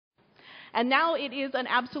And now it is an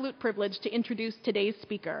absolute privilege to introduce today's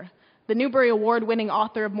speaker, the Newbery Award-winning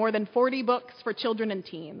author of more than 40 books for children and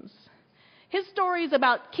teens. His story is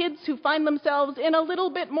about kids who find themselves in a little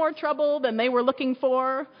bit more trouble than they were looking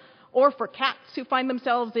for, or for cats who find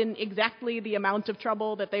themselves in exactly the amount of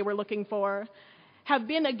trouble that they were looking for, have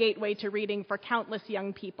been a gateway to reading for countless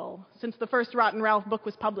young people since the first Rotten Ralph book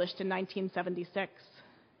was published in 1976.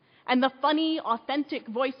 And the funny, authentic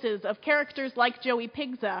voices of characters like Joey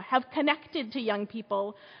Pigza have connected to young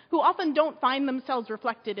people who often don't find themselves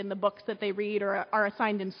reflected in the books that they read or are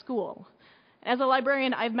assigned in school. As a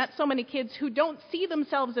librarian, I've met so many kids who don't see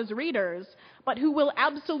themselves as readers, but who will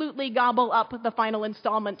absolutely gobble up the final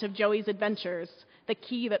installment of Joey's Adventures, The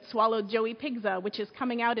Key That Swallowed Joey Pigza, which is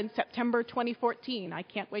coming out in September 2014. I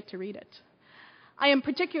can't wait to read it. I am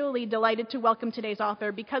particularly delighted to welcome today's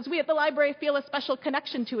author because we at the library feel a special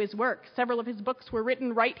connection to his work. Several of his books were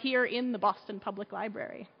written right here in the Boston Public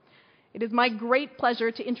Library. It is my great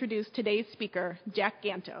pleasure to introduce today's speaker, Jack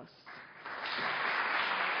Gantos.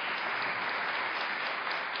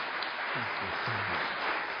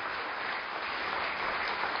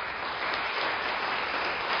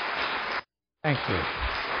 Thank you.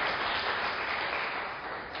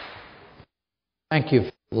 Thank you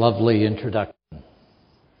for the lovely introduction.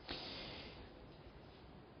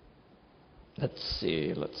 Let's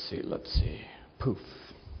see. Poof.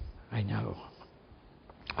 I know.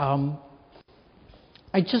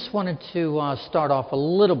 I just wanted to start off a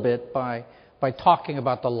little bit by talking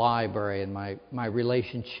about the library and my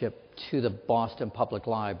relationship to the Boston Public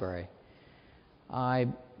Library. I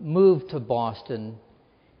moved to Boston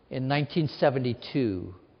in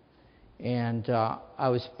 1972, and I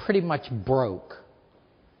was pretty much broke.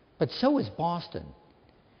 But so was Boston.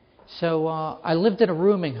 So I lived in a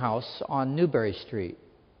rooming house on Newbury Street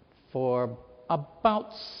for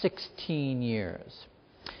about 16 years.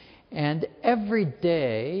 And every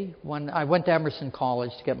day, when I went to Emerson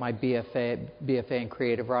College to get my BFA in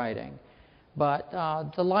creative writing, but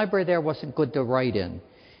the library there wasn't good to write in.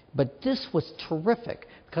 But this was terrific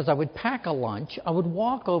because I would pack a lunch, I would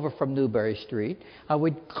walk over from Newbury Street, I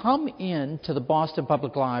would come in to the Boston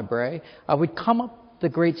Public Library, I would come up the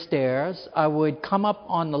great stairs, I would come up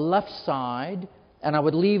on the left side, and I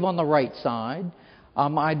would leave on the right side.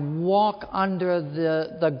 I'd walk under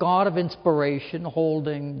the God of Inspiration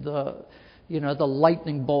holding the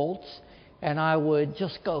lightning bolts, and I would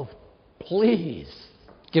just go, please,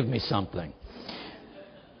 give me something.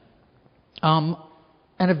 And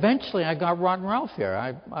eventually I got Rotten Ralph here.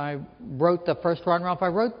 I wrote the first Rotten Ralph. I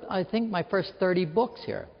wrote, I think, my first 30 books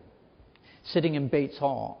here, sitting in Bates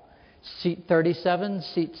Hall. Seat 37,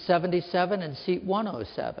 seat 77, and seat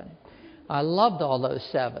 107. I loved all those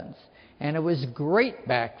sevens. And it was great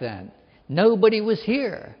back then. Nobody was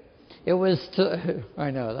here. It was, I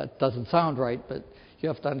know that doesn't sound right, but you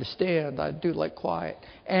have to understand, I do like quiet.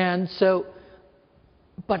 And so,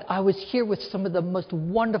 but I was here with some of the most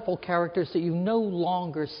wonderful characters that you no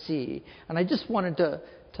longer see. And I just wanted to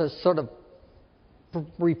sort of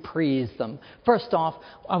reprise them. First off,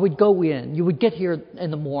 I would go in. You would get here in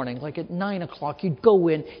the morning, like at 9 o'clock. You'd go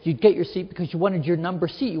in. You'd get your seat because you wanted your number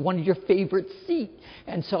seat. You wanted your favorite seat.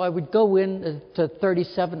 And so I would go in to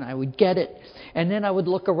 37. I would get it. And then I would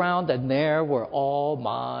look around, and there were all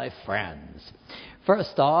my friends.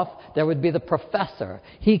 First off, there would be the professor.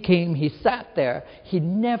 He came, he sat there. He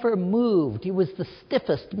never moved. He was the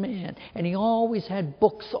stiffest man. And he always had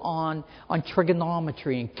books on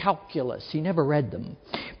trigonometry and calculus. He never read them.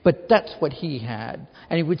 But that's what he had.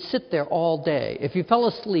 And he would sit there all day. If you fell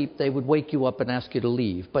asleep, they would wake you up and ask you to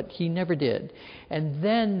leave. But he never did. And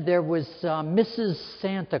then there was Mrs.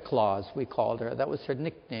 Santa Claus, we called her. That was her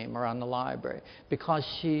nickname around the library, because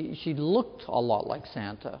she looked a lot like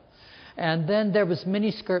Santa. And then there was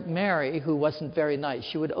Miniskirt Mary, who wasn't very nice.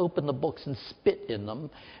 She would open the books and spit in them.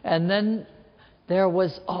 And then there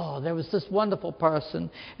was this wonderful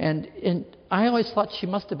person. And I always thought she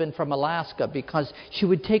must have been from Alaska, because she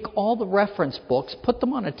would take all the reference books, put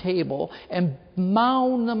them on a table, and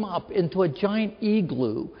mound them up into a giant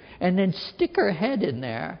igloo, and then stick her head in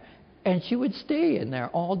there. And she would stay in there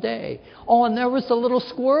all day. Oh, and there was the little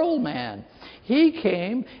squirrel man. He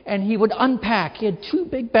came and he would unpack. He had 2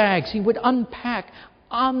 big bags. He would unpack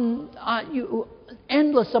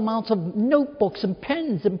endless amounts of notebooks and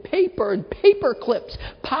pens and paper clips,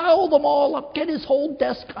 pile them all up, get his whole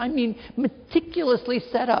desk, meticulously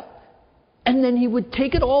set up. And then he would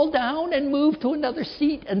take it all down and move to another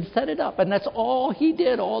seat and set it up. And that's all he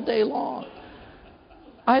did all day long.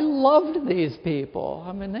 I loved these people.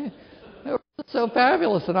 They were so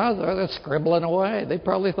fabulous, and I was there scribbling away. They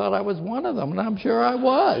probably thought I was one of them, and I'm sure I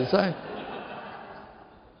was.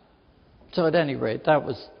 So at any rate, that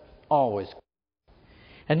was always.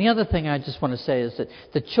 And the other thing I just want to say is that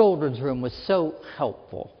the children's room was so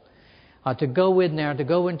helpful. To go in there, to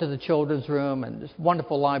go into the children's room, and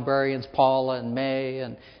wonderful librarians, Paula and May,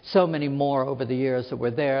 and so many more over the years that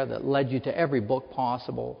were there that led you to every book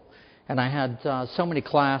possible. And I had so many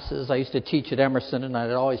classes. I used to teach at Emerson, and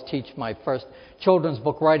I'd always teach my first children's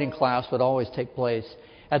book writing class would always take place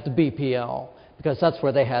at the BPL, because that's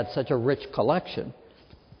where they had such a rich collection.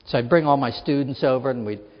 So I'd bring all my students over, and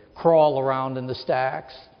we'd crawl around in the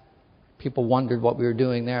stacks. People wondered what we were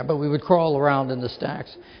doing there, but we would crawl around in the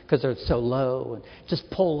stacks because they're so low and just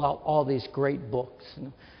pull out all these great books.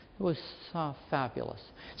 And it was fabulous.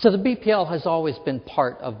 So the BPL has always been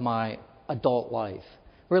part of my adult life.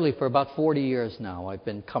 Really, for about 40 years now, I've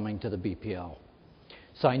been coming to the BPL.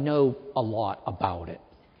 So I know a lot about it.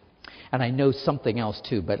 And I know something else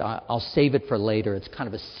too, but I'll save it for later. It's kind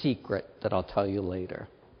of a secret that I'll tell you later.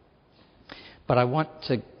 But I want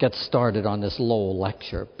to get started on this Lowell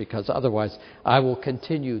lecture, because otherwise I will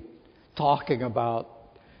continue talking about,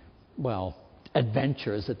 well,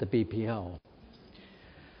 adventures at the BPL.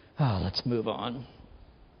 Let's move on.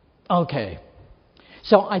 Okay.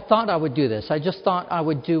 So I thought I would do this. I just thought I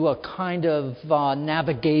would do a kind of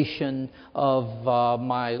navigation of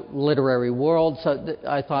my literary world. So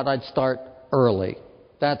I thought I'd start early.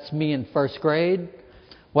 That's me in first grade.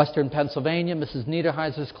 Western Pennsylvania, Mrs.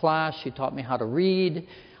 Niederheiser's class. She taught me how to read.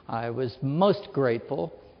 I was most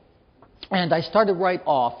grateful. And I started right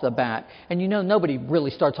off the bat. And you know, nobody really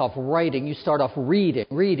starts off writing. You start off reading.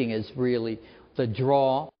 Reading is really the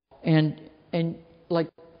draw. And like,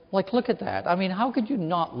 look at that. I mean, how could you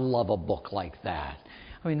not love a book like that?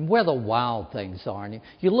 I mean, where the wild things are. And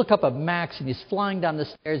you look up at Max, and he's flying down the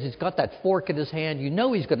stairs. He's got that fork in his hand. You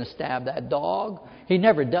know he's going to stab that dog. He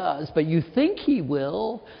never does, but you think he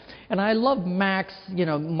will. And I love Max. You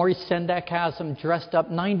know, Maurice Sendak has him dressed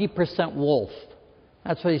up 90% wolf.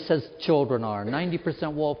 That's what he says children are,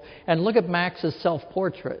 90% wolf. And look at Max's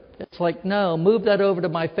self-portrait. It's like, no, move that over to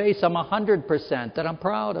my face. I'm 100%, and I'm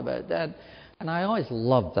proud of it. And I always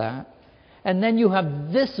love that. And then you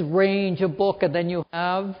have this range of book, and then you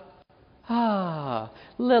have,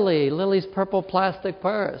 Lily's purple plastic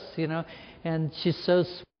purse, you know. And she's so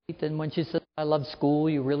sweet, and when she says, I love school,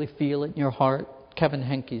 you really feel it in your heart. Kevin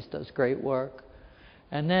Henkes does great work.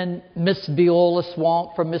 And then Miss Viola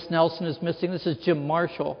Swamp from Miss Nelson is missing. This is Jim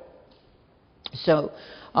Marshall. So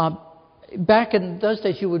back in those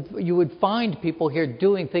days, you would find people here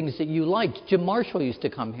doing things that you liked. Jim Marshall used to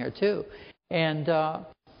come here, too. And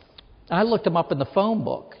I looked him up in the phone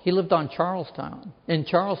book. He lived in Charlestown,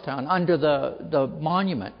 under the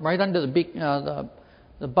monument, right under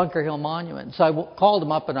the Bunker Hill Monument. So I called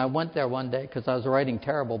him up, and I went there one day because I was writing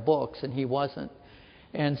terrible books, and he wasn't.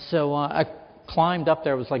 And so I climbed up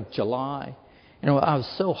there. It was like July. And I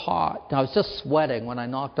was so hot. I was just sweating when I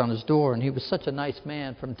knocked on his door, and he was such a nice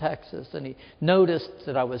man from Texas. And he noticed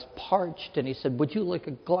that I was parched, and he said, would you like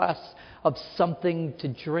a glass of something to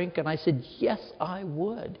drink? And I said, yes, I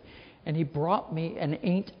would. And he brought me an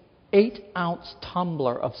 8-ounce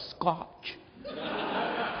tumbler of scotch.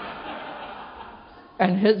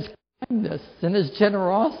 And his kindness and his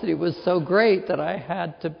generosity was so great that I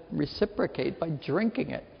had to reciprocate by drinking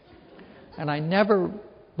it. And I never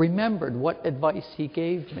remembered what advice he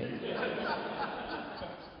gave me.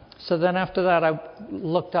 So then after that, I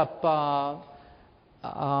looked up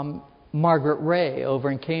Margaret Ray over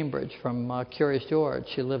in Cambridge from Curious George.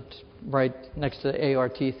 She lived right next to the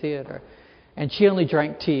ART Theater. And she only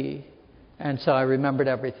drank tea. And so I remembered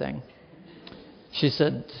everything. She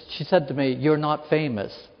said to me, you're not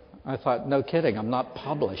famous. I thought, no kidding, I'm not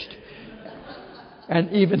published.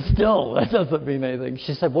 And even still, that doesn't mean anything.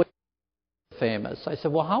 She said, well, you're famous. I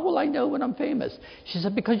said, well, how will I know when I'm famous? She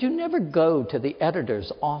said, because you never go to the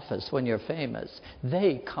editor's office when you're famous.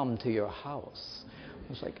 They come to your house. I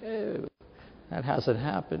was like, oh, that hasn't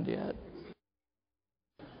happened yet.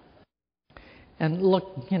 And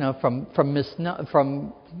look, you know, from Miss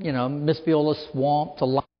Viola Swamp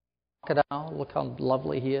to Crocodile, look how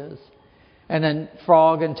lovely he is. And then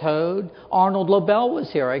Frog and Toad. Arnold Lobel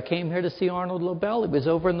was here. I came here to see Arnold Lobel. He was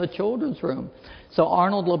over in the children's room. So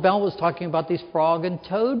Arnold Lobel was talking about these Frog and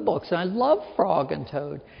Toad books, and I love Frog and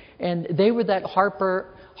Toad. And they were that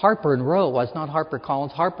Harper and Row was not Harper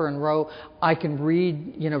Collins. Harper and Row, I can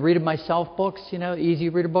read it myself books, easy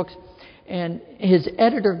reader books. And his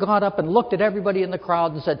editor got up and looked at everybody in the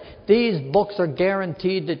crowd and said, these books are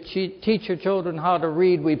guaranteed to teach your children how to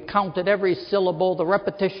read. We've counted every syllable, the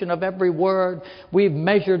repetition of every word. We've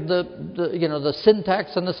measured the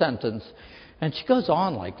syntax in the sentence. And she goes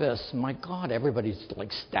on like this. My God, everybody's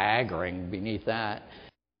like staggering beneath that.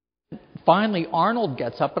 finally Arnold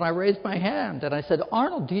gets up and I raised my hand and I said,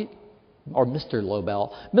 Arnold, or Mr.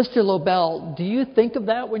 Lowell, do you think of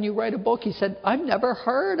that when you write a book? He said, I've never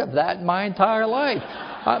heard of that in my entire life.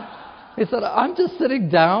 He said, I'm just sitting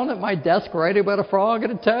down at my desk writing about a frog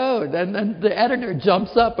and a toad. And then the editor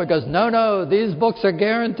jumps up and goes, no, these books are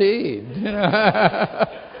guaranteed.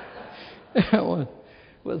 It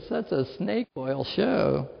was such a snake oil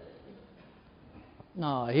show.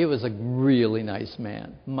 No, he was a really nice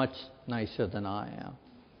man, much nicer than I am.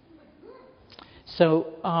 So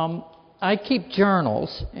I keep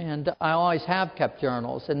journals, and I always have kept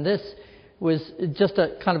journals. And this was just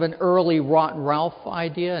a kind of an early Rotten Ralph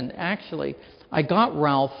idea. And actually, I got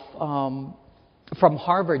Ralph from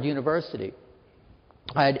Harvard University.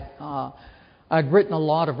 I'd written a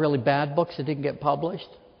lot of really bad books that didn't get published,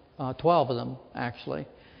 12 of them, actually.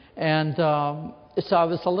 And so I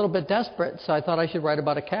was a little bit desperate, so I thought I should write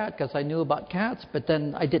about a cat because I knew about cats. But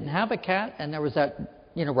then I didn't have a cat, and there was that,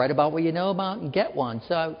 write about what you know about and get one.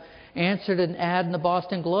 So I answered an ad in the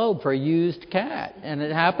Boston Globe for a used cat, and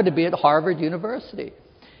it happened to be at Harvard University.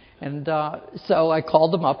 And so I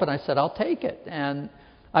called them up and I said, I'll take it. And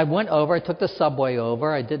I went over, I took the subway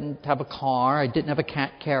over. I didn't have a car, I didn't have a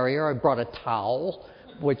cat carrier. I brought a towel,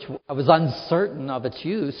 which I was uncertain of its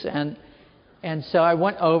use. And so I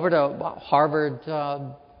went over to Harvard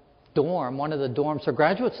dorm, one of the dorms for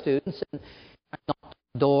graduate students, and I knocked on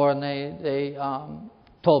the door, and they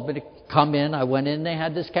told me to come in. I went in, they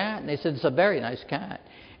had this cat, and they said, it's a very nice cat.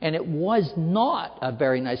 And it was not a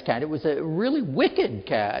very nice cat. It was a really wicked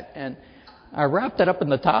cat. And I wrapped it up in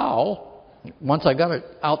the towel once I got it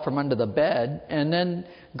out from under the bed, and then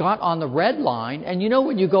got on the red line. And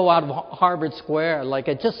when you go out of Harvard Square, like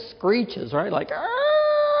it just screeches, right? Like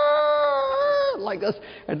this.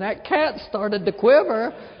 And that cat started to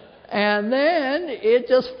quiver. And then it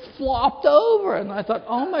just flopped over. And I thought,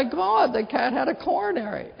 oh, my God, the cat had a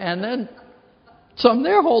coronary. And then, so I'm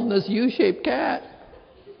there holding this U-shaped cat.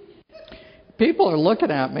 People are looking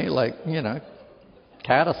at me like,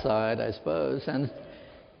 cat aside, I suppose. And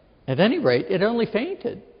at any rate, it only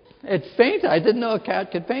fainted. It fainted. I didn't know a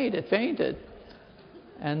cat could faint. It fainted.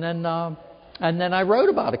 And then I wrote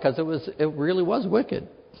about it because it really was wicked.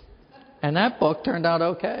 And that book turned out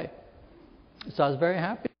okay. So I was very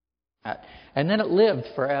happy. And then it lived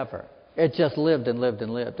forever. It just lived and lived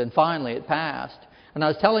and lived. And finally it passed. And I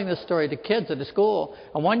was telling this story to kids at the school.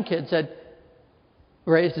 And one kid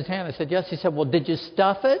raised his hand. I said, yes. He said, well, did you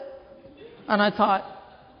stuff it? And I thought,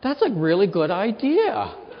 that's a really good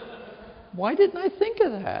idea. Why didn't I think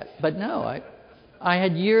of that? But no, I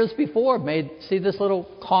had years before see this little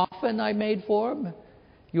coffin I made for him?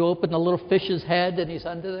 You open the little fish's head and he's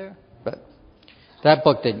under there. But that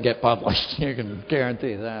book didn't get published. You can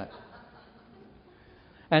guarantee that.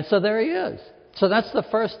 And so there he is. So that's the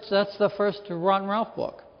first Ron Ralph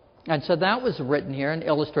book. And so that was written here and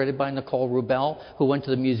illustrated by Nicole Rubel, who went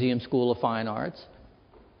to the Museum School of Fine Arts,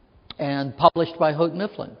 and published by Houghton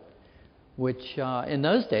Mifflin, which in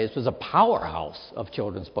those days was a powerhouse of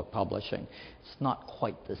children's book publishing. It's not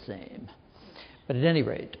quite the same. But at any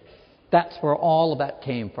rate, that's where all of that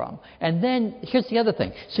came from. And then here's the other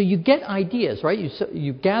thing. So you get ideas, right?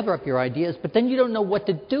 You gather up your ideas, but then you don't know what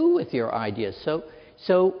to do with your ideas.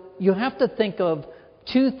 So you have to think of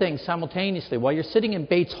two things simultaneously. While you're sitting in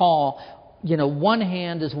Bates Hall, one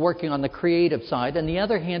hand is working on the creative side and the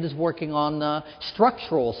other hand is working on the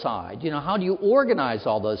structural side. How do you organize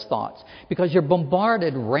all those thoughts? Because you're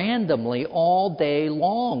bombarded randomly all day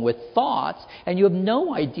long with thoughts and you have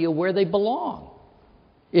no idea where they belong,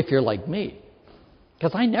 if you're like me.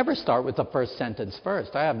 Because I never start with the first sentence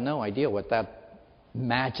first. I have no idea what that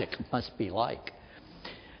magic must be like.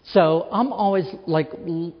 So I'm always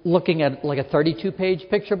looking at a 32-page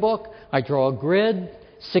picture book. I draw a grid,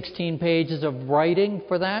 16 pages of writing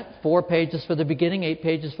for that, 4 pages for the beginning, 8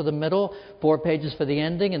 pages for the middle, 4 pages for the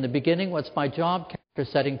ending. In the beginning, what's my job?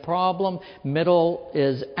 Character setting problem. Middle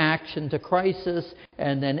is action to crisis.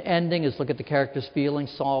 And then ending is look at the character's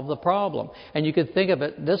feelings, solve the problem. And you could think of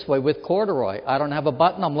it this way with corduroy. I don't have a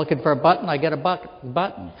button. I'm looking for a button. I get a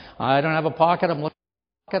button. I don't have a pocket. I'm looking.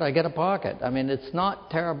 I get a pocket. I mean, it's not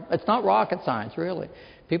terrible. It's not rocket science, really.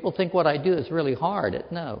 People think what I do is really hard.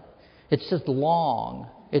 No, it's just long.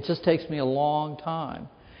 It just takes me a long time.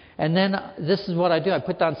 And then this is what I do. I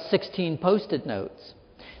put down 16 Post-it notes.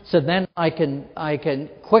 So then I can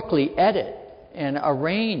quickly edit and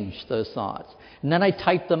arrange those thoughts. And then I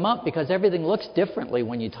type them up because everything looks differently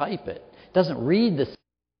when you type it. It doesn't read the same.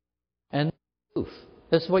 And poof,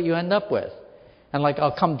 this is what you end up with. And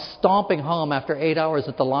I'll come stomping home after 8 hours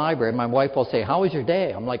at the library, and my wife will say, how was your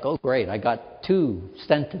day? I'm like, oh, great, I got 2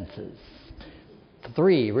 sentences.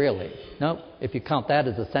 3, really. Nope, if you count that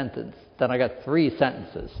as a sentence, then I got 3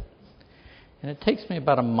 sentences. And it takes me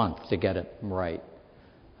about a month to get it right.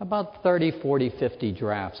 About 30, 40, 50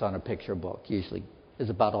 drafts on a picture book usually is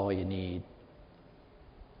about all you need.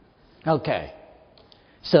 Okay,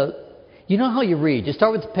 so you know how you read. You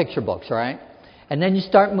start with the picture books, right? And then you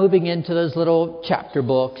start moving into those little chapter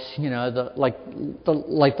books, you know, like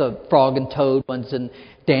the Frog and Toad ones, and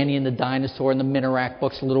Danny and the Dinosaur, and the Minorak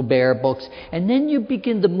books, Little Bear books. And then you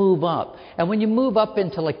begin to move up. And when you move up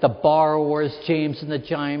into like the Borrowers, James and the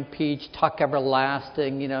Giant Peach, Tuck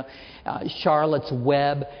Everlasting, you know, Charlotte's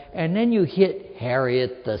Web, and then you hit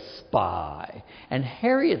Harriet the Spy. And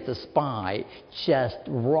Harriet the Spy just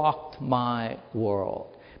rocked my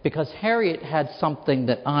world, because Harriet had something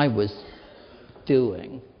that I was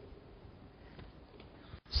doing.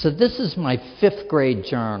 So this is my 5th grade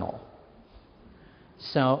journal.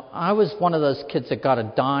 So I was one of those kids that got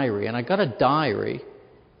a diary, and I got a diary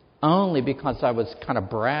only because I was kind of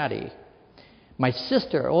bratty. My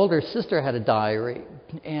sister, older sister, had a diary,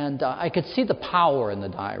 and I could see the power in the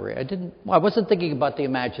diary. I wasn't thinking about the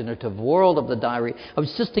imaginative world of the diary. I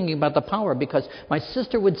was just thinking about the power, because my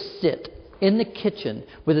sister would sit in the kitchen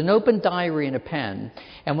with an open diary and a pen,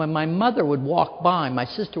 and when my mother would walk by, my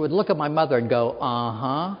sister would look at my mother and go,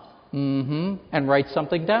 uh-huh, mm-hmm, and write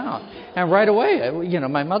something down. And right away, you know,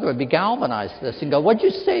 my mother would be galvanized to this and go, what'd you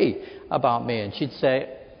say about me? And she'd say,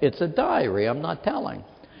 it's a diary, I'm not telling.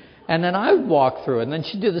 And then I would walk through, and then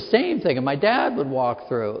she'd do the same thing, and my dad would walk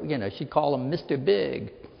through. You know, she'd call him Mr.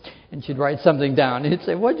 Big, and she'd write something down, and he'd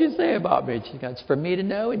say, what'd you say about me? And she'd go, it's for me to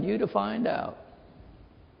know and you to find out.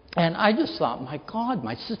 And I just thought, my God,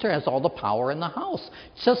 my sister has all the power in the house,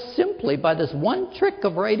 just simply by this one trick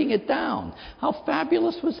of writing it down. How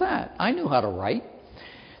fabulous was that? I knew how to write.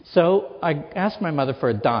 So I asked my mother for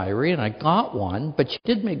a diary, and I got one, but she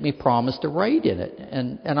did make me promise to write in it.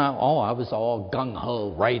 And I was all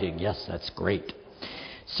gung-ho writing. Yes, that's great.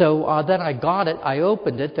 So then I got it, I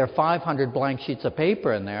opened it, there are 500 blank sheets of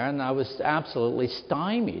paper in there, and I was absolutely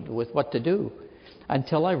stymied with what to do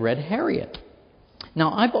until I read Harriet.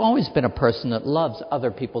 Now, I've always been a person that loves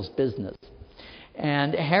other people's business.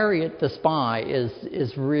 And Harriet the Spy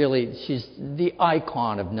is really, she's the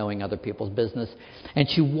icon of knowing other people's business. And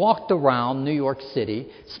she walked around New York City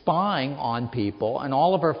spying on people and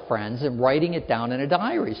all of her friends and writing it down in a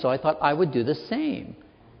diary. So I thought I would do the same.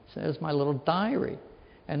 So there's my little diary.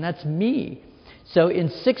 And that's me. So in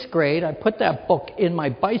 6th grade, I put that book in my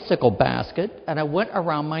bicycle basket, and I went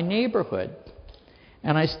around my neighborhood.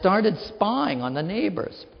 And I started spying on the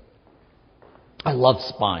neighbors. I love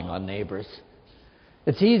spying on neighbors.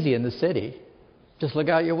 It's easy in the city. Just look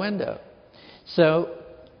out your window. So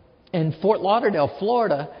in Fort Lauderdale,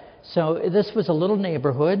 Florida, so this was a little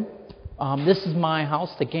neighborhood. This is my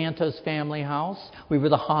house, the Gantos family house. We were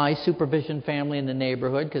the high supervision family in the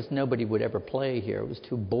neighborhood because nobody would ever play here. It was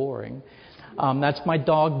too boring. That's my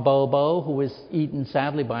dog, Bobo, who was eaten,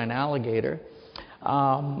 sadly, by an alligator.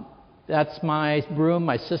 That's my room,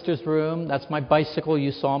 my sister's room. That's my bicycle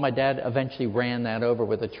you saw. My dad eventually ran that over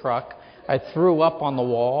with a truck. I threw up on the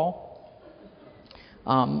wall.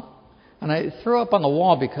 And I threw up on the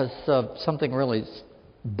wall because of something really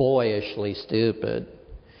boyishly stupid.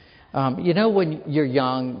 You know, when you're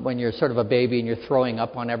young, when you're sort of a baby and you're throwing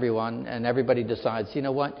up on everyone, and everybody decides, you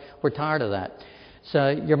know what, we're tired of that. So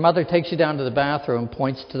your mother takes you down to the bathroom,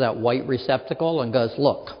 points to that white receptacle and goes,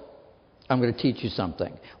 look, I'm going to teach you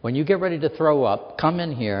something. When you get ready to throw up, come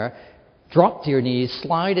in here, drop to your knees,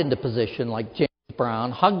 slide into position like James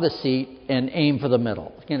Brown, hug the seat, and aim for the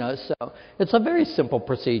middle. You know, so it's a very simple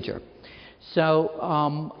procedure.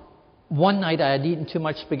 So one night I had eaten too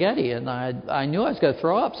much spaghetti, and I knew I was going to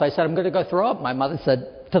throw up. So I said, I'm going to go throw up. My mother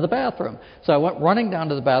said, to the bathroom. So I went running down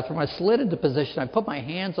to the bathroom. I slid into position. I put my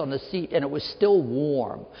hands on the seat, and it was still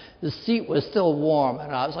warm. The seat was still warm,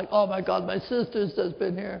 and I was like, oh, my God, my sister's just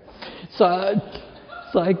been here. So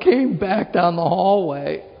I came back down the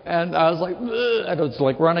hallway, and I was like, bleh, and it was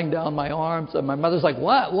like running down my arms, and my mother's like,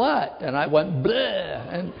 what? And I went,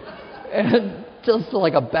 bleh, and just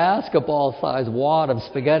like a basketball-sized wad of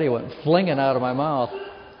spaghetti went flinging out of my mouth.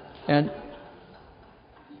 And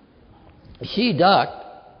she ducked.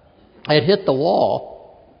 I had hit the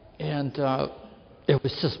wall, and it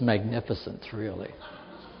was just magnificent, really.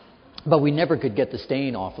 But we never could get the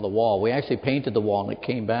stain off of the wall. We actually painted the wall, and it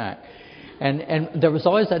came back. And there was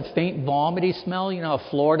always that faint vomity smell. You know,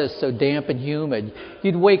 Florida is so damp and humid.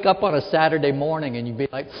 You'd wake up on a Saturday morning, and you'd be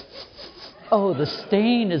like, oh, the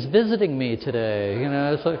stain is visiting me today. You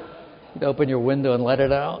know, so you'd open your window and let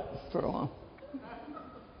it out for a while.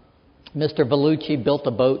 Mr. Vellucci built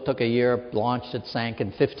a boat, took a year, launched it, sank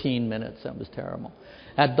in 15 minutes. That was terrible.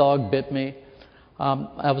 That dog bit me.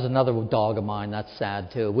 That was another dog of mine. That's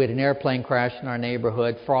sad, too. We had an airplane crash in our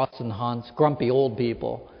neighborhood, Frost and Hunts, grumpy old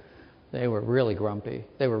people. They were really grumpy.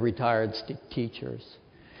 They were retired teachers.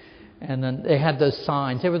 And then they had those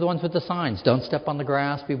signs. They were the ones with the signs. Don't step on the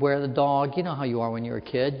grass, beware the dog. You know how you are when you're a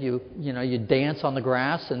kid. You dance on the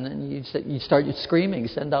grass, and then you start screaming,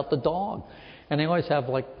 send out the dog. And they always have,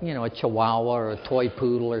 like, a chihuahua or a toy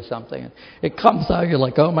poodle or something. It comes out, you're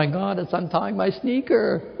like, oh my God, it's untying my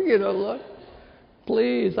sneaker. Look,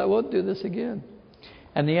 please, I won't do this again.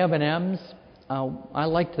 And the M&Ms, I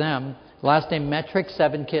liked them. Last name Metric,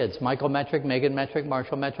 7 kids. Michael Metric, Megan Metric,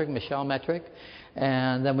 Marshall Metric, Michelle Metric.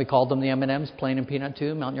 And then we called them the M&Ms, plain and peanut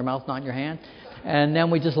too, melt in your mouth, not in your hand. And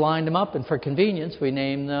then we just lined them up, and for convenience, we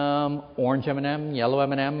named them orange M&M, yellow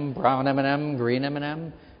M&M, brown M&M, green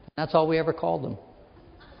M&M. That's all we ever called them.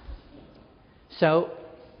 So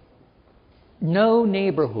no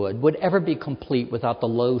neighborhood would ever be complete without the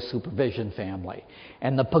low supervision family.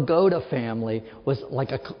 And the Pagoda family was like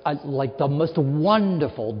the most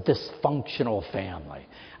wonderful dysfunctional family.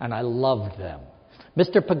 And I loved them.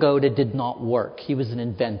 Mr. Pagoda did not work. He was an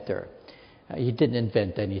inventor. He didn't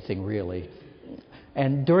invent anything, really.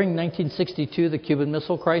 And during 1962, the Cuban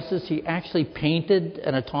Missile Crisis, he actually painted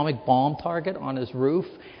an atomic bomb target on his roof.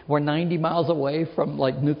 We're 90 miles away from,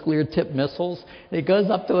 like, nuclear-tipped missiles. And he goes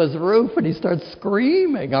up to his roof and he starts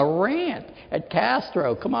screaming a rant at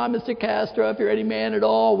Castro. Come on, Mr. Castro, if you're any man at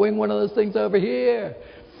all, wing one of those things over here.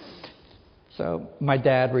 So my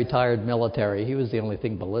dad retired military. He was the only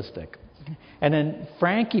thing ballistic. And then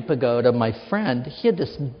Frankie Pagoda, my friend, he had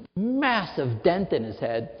this massive dent in his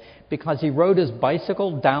head because he rode his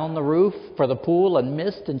bicycle down the roof for the pool and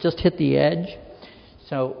missed and just hit the edge.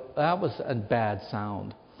 So that was a bad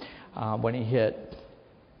sound when he hit.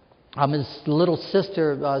 His little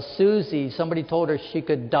sister, Susie, somebody told her she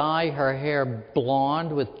could dye her hair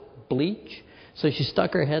blonde with bleach. So she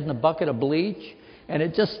stuck her head in a bucket of bleach, and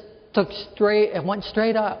it just it went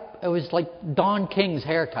straight up. It was like Don King's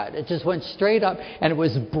haircut. It just went straight up, and it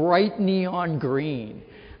was bright neon green.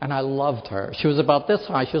 And I loved her. She was about this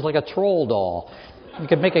high. She was like a troll doll. You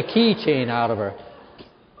could make a keychain out of her.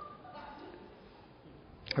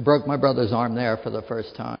 I broke my brother's arm there for the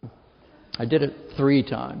first time. I did it 3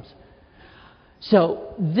 times.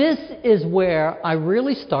 So this is where I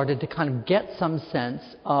really started to kind of get some sense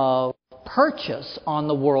of purchase on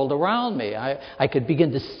the world around me. I could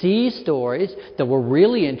begin to see stories that were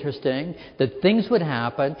really interesting, that things would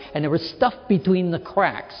happen, and there was stuff between the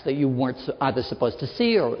cracks that you weren't either supposed to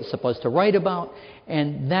see or supposed to write about,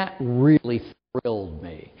 and that really thrilled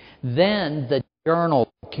me. Then the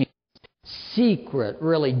journal became a secret,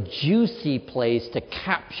 really juicy place to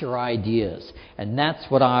capture ideas, and that's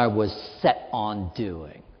what I was set on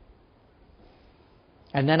doing.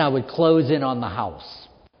 And then I would close in on the house.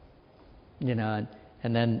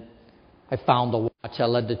 And then I found the watch. I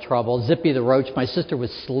led to trouble. Zippy the roach, my sister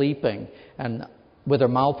was sleeping, and with her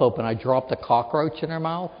mouth open, I dropped a cockroach in her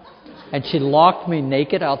mouth, and she locked me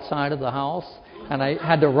naked outside of the house, and I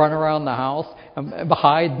had to run around the house and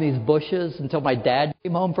hide in these bushes until my dad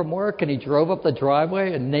came home from work, and he drove up the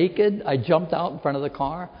driveway, and naked, I jumped out in front of the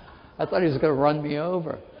car. I thought he was going to run me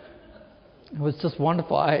over. It was just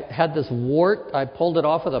wonderful. I had this wart. I pulled it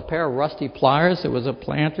off with a pair of rusty pliers. It was a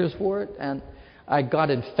planter's wart, and I got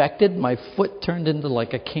infected. My foot turned into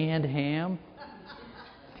like a canned ham.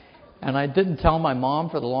 And I didn't tell my mom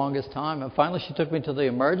for the longest time. And finally she took me to the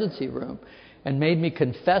emergency room and made me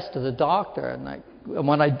confess to the doctor. And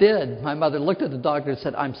when I did, my mother looked at the doctor and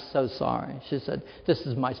said, "I'm so sorry." She said, "This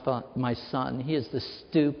is my son. He is the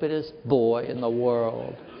stupidest boy in the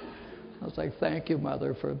world." I was like, "Thank you,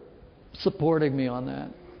 Mother, for supporting me on that."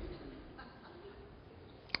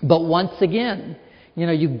 But once again,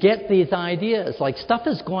 you get these ideas, like stuff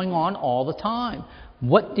is going on all the time.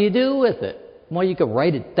 What do you do with it? Well, you could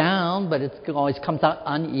write it down, but it always comes out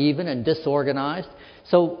uneven and disorganized.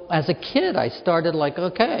 So as a kid, I started like,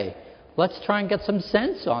 okay, let's try and get some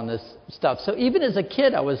sense on this stuff. So even as a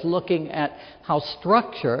kid, I was looking at how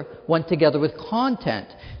structure went together with content.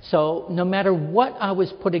 So no matter what I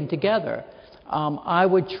was putting together, I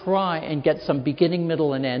would try and get some beginning,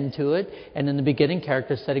 middle, and end to it. And in the beginning,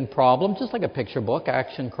 character setting problem, just like a picture book,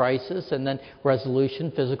 action, crisis, and then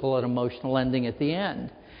resolution, physical and emotional ending at the end.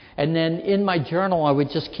 And then in my journal, I would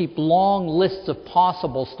just keep long lists of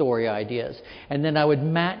possible story ideas. And then I would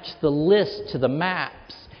match the list to the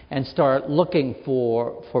maps and start looking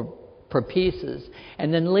for pieces.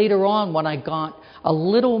 And then later on, when I got a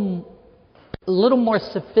little more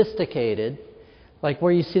sophisticated, like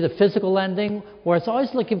where you see the physical ending, where I was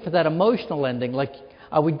always looking for that emotional ending. Like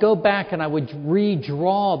I would go back and I would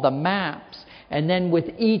redraw the maps, and then with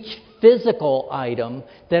each physical item,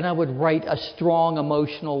 then I would write a strong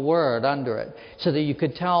emotional word under it so that you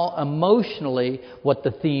could tell emotionally what the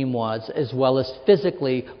theme was as well as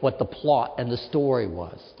physically what the plot and the story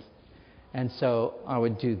was. And so I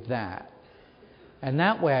would do that. And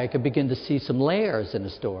that way I could begin to see some layers in a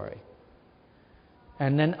story.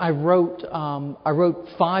 And then I wrote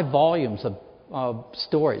 5 volumes of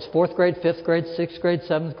stories. 4th grade, 5th grade, 6th grade,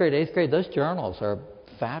 7th grade, 8th grade. Those journals are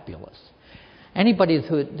fabulous. Anybody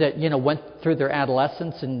that went through their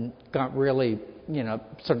adolescence and got really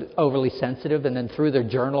sort of overly sensitive and then threw their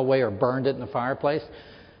journal away or burned it in the fireplace,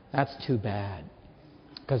 that's too bad,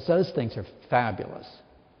 because those things are fabulous.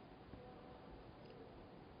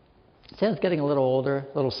 See, I was getting a little older,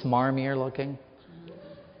 a little smarmier looking.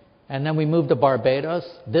 And then we moved to Barbados.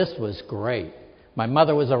 This was great. My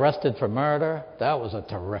mother was arrested for murder. That was a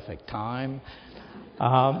terrific time.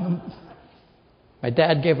 My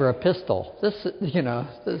dad gave her a pistol. This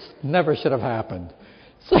never should have happened.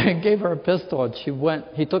 So I gave her a pistol, and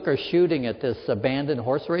he took her shooting at this abandoned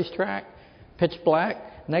horse race track, pitch black.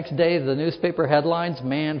 Next day, the newspaper headlines,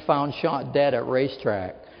 man found shot dead at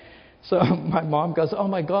racetrack. So my mom goes, oh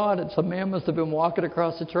my God, it's a man must have been walking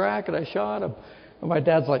across the track and I shot him. And my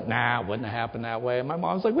dad's like, nah, it wouldn't have happened that way. And my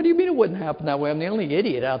mom's like, what do you mean it wouldn't happen that way? I'm the only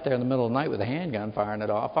idiot out there in the middle of the night with a handgun firing it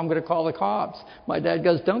off. I'm going to call the cops. My dad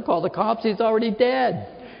goes, don't call the cops. He's already dead.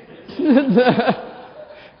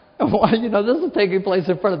 Well, this is taking place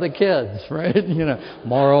in front of the kids, right?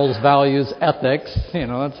 Morals, values, ethics.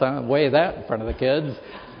 Let's weigh that in front of the kids.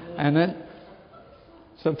 And then,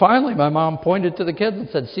 so finally my mom pointed to the kids and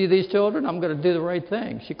said, see these children? I'm going to do the right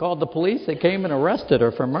thing. She called the police. They came and arrested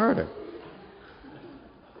her for murder.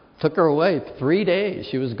 Took her away 3 days.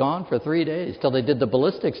 She was gone for 3 days till they did the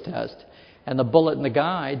ballistics test. And the bullet in the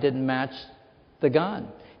guy didn't match the gun.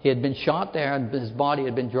 He had been shot there and his body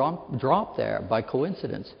had been dropped there by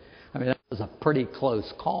coincidence. I mean, that was a pretty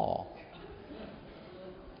close call.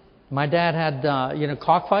 My dad had,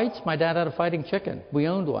 cockfights. My dad had a fighting chicken. We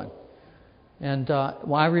owned one. And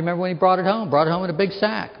I remember when he brought it home in a big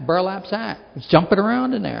sack, burlap sack. He was jumping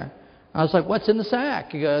around in there. I was like, what's in the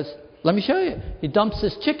sack? He goes, let me show you. He dumps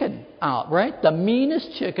this chicken out, right? The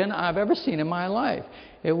meanest chicken I've ever seen in my life.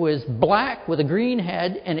 It was black with a green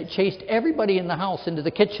head, and it chased everybody in the house into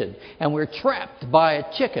the kitchen. And we were trapped by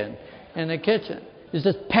a chicken in the kitchen. It was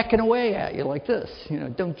just pecking away at you like this.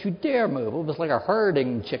 Don't you dare move. It was like a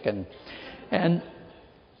herding chicken. And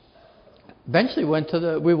eventually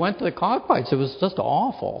we went to the cockfights. It was just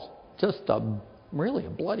awful. Just really a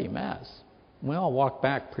bloody mess. We all walked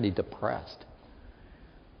back pretty depressed.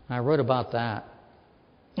 I wrote about that.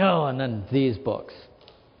 Oh, and then these books.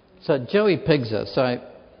 So Joey Pigza. So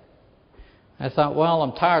I thought, well,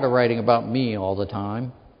 I'm tired of writing about me all the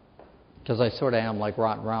time, because I sort of am like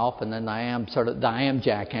Rotten Ralph, and then I am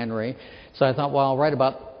Jack Henry. So I thought, well, I'll write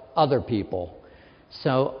about other people.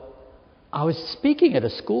 So I was speaking at a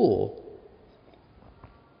school.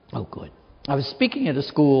 Oh, good. I was speaking at a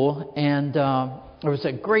school, and there was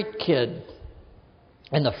a great kid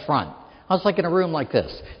in the front. I was like in a room like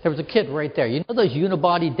this. There was a kid right there. You know those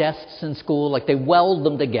unibody desks in school? Like they weld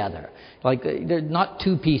them together. Like they're not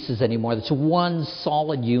two pieces anymore. It's one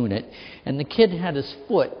solid unit. And the kid had his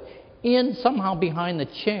foot in somehow behind the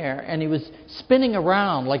chair, and he was spinning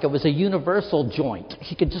around like it was a universal joint.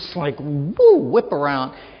 He could just like whip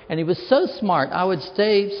around. And he was so smart. I would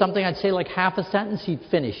say something, I'd say like half a sentence, he'd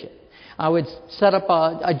finish it. I would set up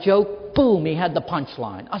a joke, boom, he had the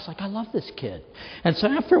punchline. I was like, I love this kid. And so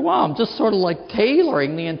after a while, I'm just sort of like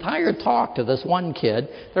tailoring the entire talk to this one kid.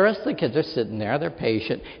 The rest of the kids are sitting there, they're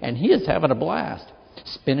patient, and he is having a blast,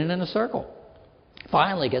 spinning in a circle.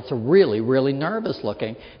 Finally gets really, really nervous looking,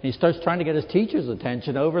 and he starts trying to get his teacher's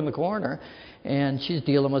attention over in the corner, and she's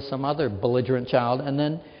dealing with some other belligerent child, and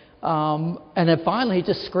then finally he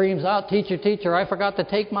just screams out, teacher, teacher, I forgot to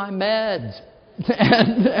take my meds.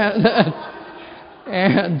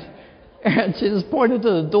 and she just pointed to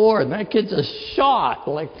the door, and that kid just shot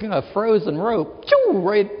like a frozen rope,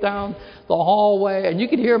 right down the hallway, and you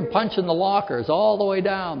could hear him punching the lockers all the way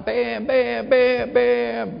down, bam, bam, bam,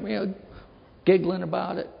 bam, giggling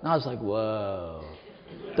about it. And I was like, whoa,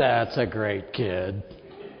 that's a great kid.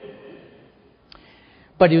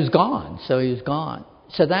 But he was gone, so he was gone.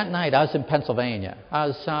 So that night I was in Pennsylvania. I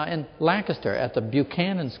was in Lancaster at the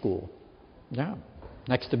Buchanan School. Yeah,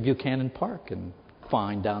 next to Buchanan Park in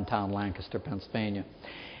fine downtown Lancaster, Pennsylvania.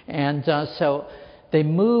 And so they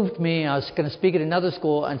moved me. I was going to speak at another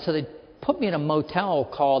school, and so they put me in a motel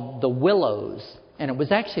called the Willows. And it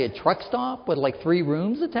was actually a truck stop with like 3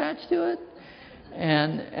 rooms attached to it.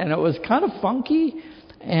 And it was kind of funky.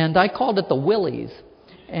 And I called it the Willies.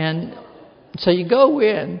 And so you go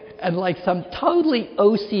in, and like some totally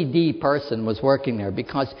OCD person was working there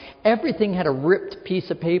because everything had a ripped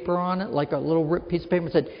piece of paper on it, like a little ripped piece of paper,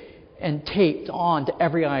 and taped on to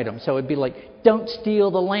every item. So it'd be like, don't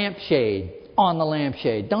steal the lampshade, on the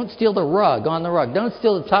lampshade. Don't steal the rug, on the rug. Don't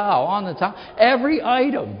steal the towel, on the towel. Every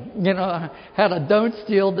item, had a don't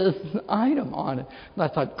steal this item on it. And I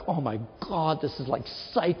thought, oh my God, this is like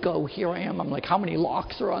Psycho. Here I am. I'm like, how many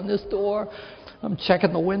locks are on this door? I'm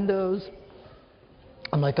checking the windows.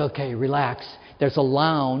 I'm like, okay, relax. There's a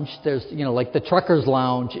lounge. There's, like the trucker's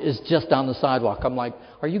lounge is just down the sidewalk. I'm like,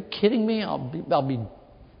 are you kidding me? I'll be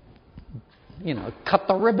cut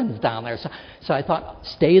the ribbons down there. So I thought,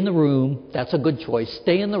 stay in the room. That's a good choice.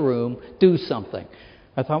 Stay in the room. Do something.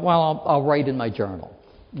 I thought, well, I'll write in my journal.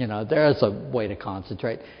 There's a way to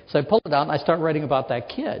concentrate. So I pulled it out and I start writing about that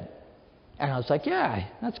kid. And I was like, yeah,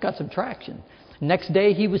 that's got some traction. Next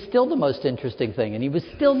day, he was still the most interesting thing. And he was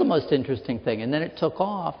still the most interesting thing. And then it took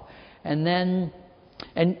off. And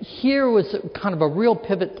here was kind of a real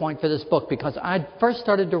pivot point for this book because I first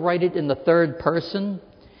started to write it in the third person.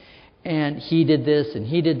 And he did this, and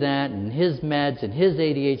he did that, and his meds, and his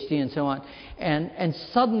ADHD, and so on. And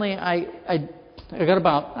suddenly I got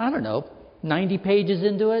about, 90 pages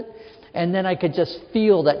into it, and then I could just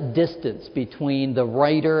feel that distance between the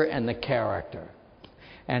writer and the character.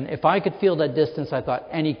 And if I could feel that distance, I thought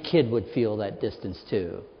any kid would feel that distance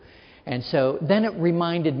too. And so then it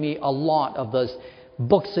reminded me a lot of those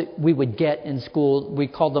books that we would get in school. We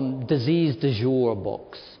called them disease du jour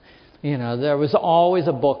books. There was always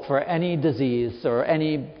a book for any disease or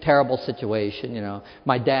any terrible situation.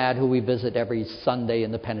 My dad, who we visit every Sunday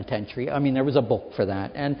in the penitentiary, there was a book for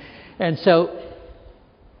that. And so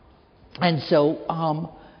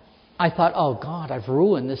I thought, oh God, I've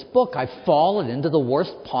ruined this book. I've fallen into the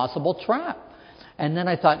worst possible trap. And then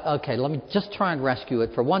I thought, okay, let me just try and rescue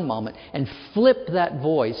it for one moment and flip that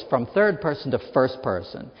voice from third person to first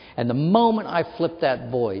person. And the moment I flipped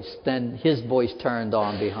that voice, then his voice turned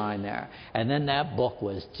on behind there. And then that book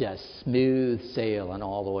was just smooth sailing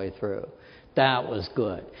all the way through. That was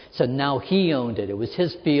good. So now he owned it. It was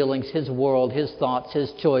his feelings, his world, his thoughts,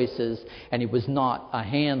 his choices. And he was not a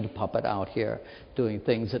hand puppet out here doing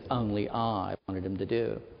things that only I wanted him to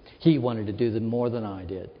do. He wanted to do them more than I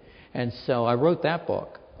did. And so I wrote that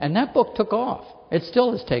book. And that book took off. It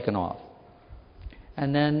still has taken off.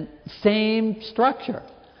 And then same structure.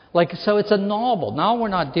 So it's a novel. Now we're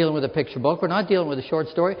not dealing with a picture book. We're not dealing with a short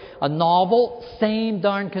story. A novel, same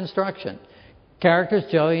darn construction. Characters,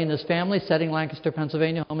 Joey and his family, setting Lancaster,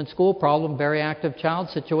 Pennsylvania, home and school, problem, very active child,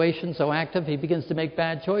 situation, so active he begins to make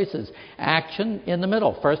bad choices. Action in the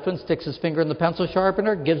middle. First one sticks his finger in the pencil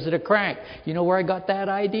sharpener, gives it a crank. You know where I got that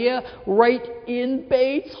idea? Right in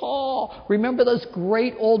Bates Hall. Remember those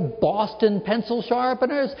great old Boston pencil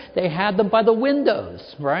sharpeners? They had them by the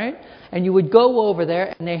windows, right? And you would go over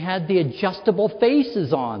there and they had the adjustable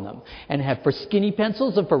faces on them and had for skinny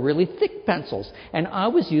pencils and for really thick pencils. And I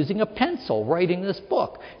was using a pencil writing this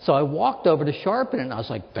book. So I walked over to sharpen it and I was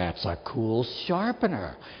like, that's a cool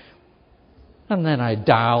sharpener. And then I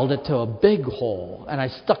dialed it to a big hole and I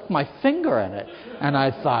stuck my finger in it. And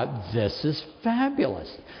I thought, this is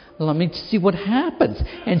fabulous. Let me see what happens.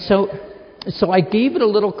 And so I gave it a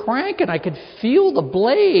little crank and I could feel the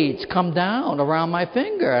blades come down around my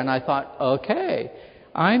finger. And I thought, okay,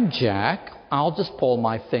 I'm Jack. I'll just pull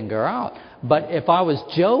my finger out. But if I was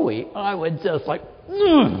Joey, I would just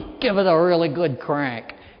give it a really good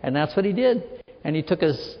crank. And that's what he did. And he took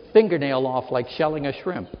his fingernail off like shelling a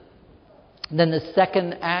shrimp. Then the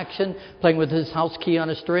second action, playing with his house key on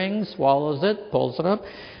a string, swallows it, pulls it up.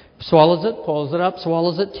 Swallows it, pulls it up,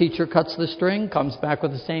 swallows it. Teacher cuts the string, comes back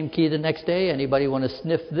with the same key the next day. Anybody want to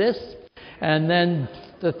sniff this? And then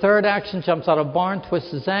the third action, jumps out of barn,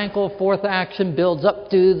 twists his ankle. Fourth action, builds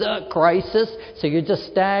up to the crisis. So you're just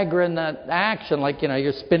staggering that action like,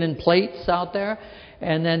 you're spinning plates out there.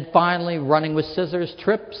 And then finally, running with scissors,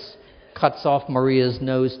 trips, cuts off Maria's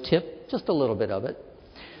nose tip, just a little bit of it.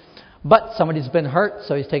 But somebody's been hurt,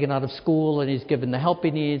 so he's taken out of school and he's given the help he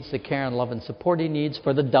needs, the care and love and support he needs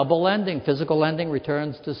for the double ending. Physical ending,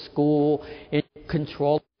 returns to school, in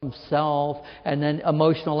control of himself, and then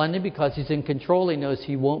emotional ending because he's in control. He knows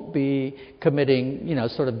he won't be committing,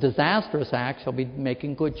 sort of disastrous acts. He'll be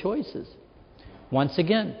making good choices. Once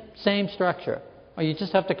again, same structure. You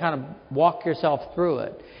just have to kind of walk yourself through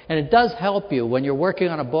it. And it does help you when you're working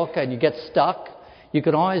on a book and you get stuck. You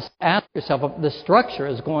can always ask yourself if the structure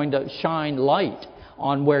is going to shine light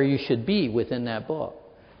on where you should be within that book.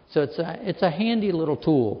 So it's a handy little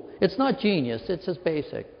tool. It's not genius. It's just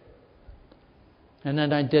basic. And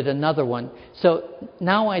then I did another one. So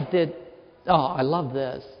now I did, I love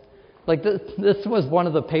this. Like this was one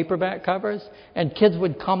of the paperback covers, and kids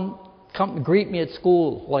would come greet me at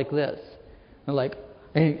school like this.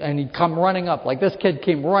 And he'd come running up, like this kid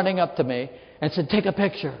came running up to me and said, "Take a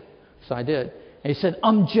picture." So I did. And he said,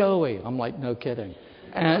 "I'm Joey." I'm like, no kidding.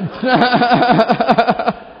 And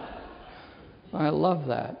I love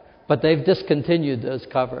that. But they've discontinued those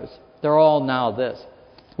covers. They're all now this,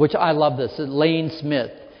 which I love this. Lane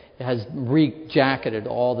Smith has re-jacketed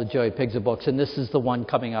all the Joey Pigza books, and this is the one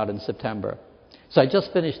coming out in September. So I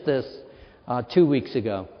just finished this 2 weeks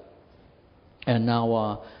ago. And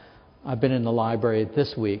now I've been in the library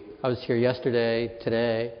this week. I was here yesterday,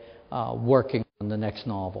 today, working on the next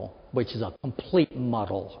novel, which is a complete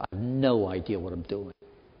muddle. I have no idea what I'm doing.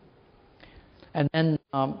 And then,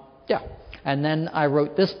 and then I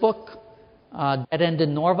wrote this book, Dead End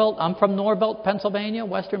in Norvelt. I'm from Norvelt, Pennsylvania,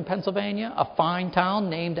 western Pennsylvania, a fine town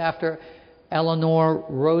named after Eleanor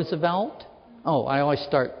Roosevelt. Oh, I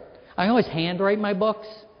always handwrite my books.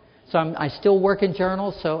 So I still work in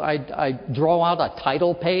journals, so I draw out a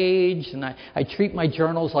title page, and I treat my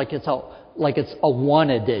journals like it's a one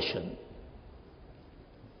edition.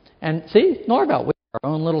 And see, Norvelt, we have our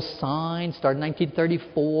own little sign, started in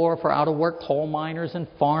 1934 for out-of-work coal miners and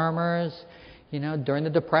farmers. You know, during the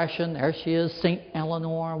Depression, there she is, St.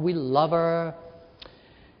 Eleanor. We love her.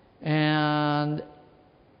 And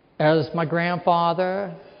as my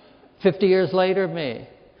grandfather, 50 years later, me.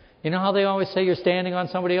 You know how they always say you're standing on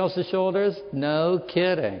somebody else's shoulders? No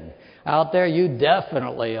kidding. Out there, you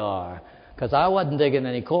definitely are. Because I wasn't digging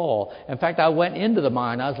any coal. In fact, I went into the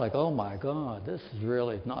mine. I was like, oh, my God, this is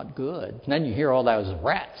really not good. And then you hear all those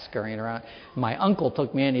rats scurrying around. My uncle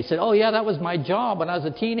took me in. He said, oh, yeah, that was my job when I was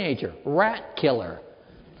a teenager, rat killer.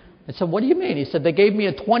 I said, what do you mean? He said, they gave me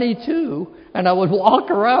a .22, and I would walk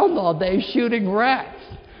around all day shooting rats.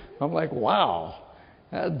 I'm like, wow,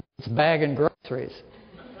 that's bagging groceries.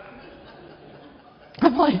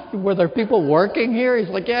 I'm like, were there people working here? He's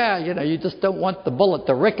like, yeah, you just don't want the bullet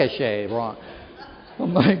to ricochet wrong.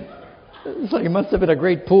 I'm like, it's like he must have been a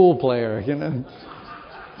great pool player,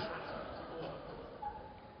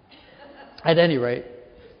 At any rate,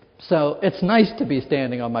 so it's nice to be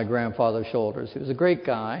standing on my grandfather's shoulders. He was a great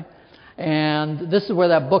guy. And this is where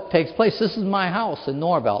that book takes place. This is my house in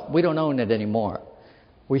Norvelt. We don't own it anymore.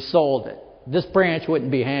 We sold it. This branch wouldn't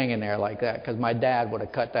be hanging there like that because my dad would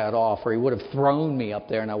have cut that off, or he would have thrown me up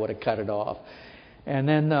there and I would have cut it off. And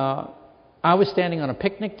then I was standing on a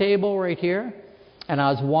picnic table right here, and I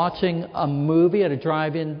was watching a movie at a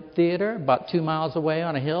drive-in theater about 2 miles away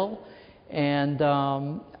on a hill. And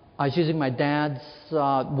I was using my dad's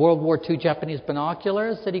World War II Japanese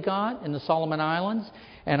binoculars that he got in the Solomon Islands.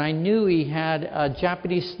 And I knew he had a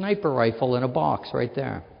Japanese sniper rifle in a box right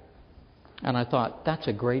there. And I thought, that's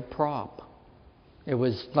a great prop. It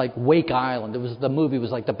was like Wake Island. The movie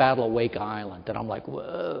was like the Battle of Wake Island. And I'm like,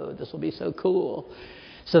 whoa, this will be so cool.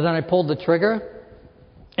 So then I pulled the trigger,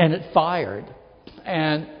 and it fired.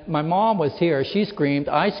 And my mom was here. She screamed.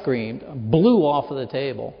 I screamed. Blew off of the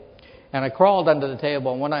table. And I crawled under the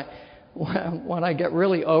table. And when I get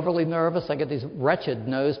really overly nervous, I get these wretched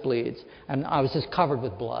nosebleeds. And I was just covered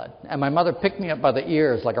with blood. And my mother picked me up by the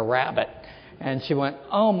ears like a rabbit. And she went,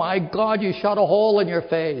 oh, my God, you shot a hole in your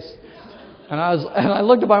face. And I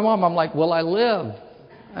looked at my mom. I'm like, will I live?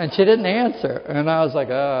 And she didn't answer. And I was like,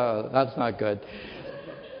 oh, that's not good.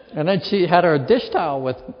 And then she had her dish towel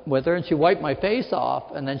with her, and she wiped my face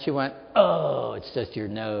off. And then she went, oh, it's just your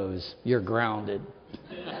nose. You're grounded.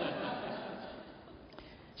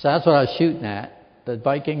 So that's what I was shooting at, the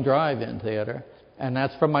Viking Drive-In Theater. And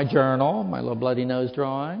that's from my journal, my little bloody nose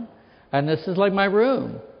drawing. And this is like my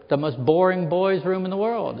room, the most boring boys' room in the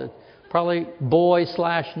world. It's probably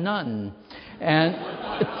boy/nun. And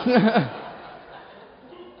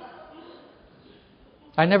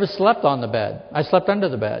I never slept on the bed. I slept under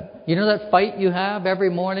the bed. You know that fight you have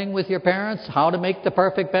every morning with your parents? How to make the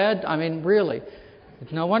perfect bed? I mean, really.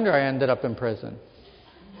 It's no wonder I ended up in prison.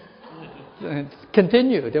 It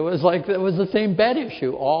continued. It was the same bed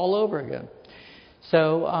issue all over again.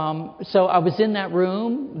 So I was in that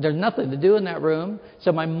room. There's nothing to do in that room.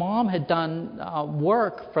 So my mom had done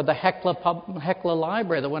work for the Hecla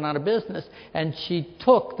Library that went out of business, and she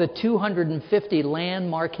took the 250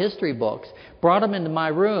 landmark history books, brought them into my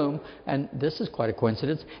room, and this is quite a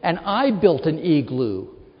coincidence, and I built an igloo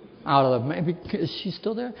out of them. Maybe, is she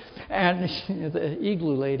still there? And the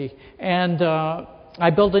igloo lady. And I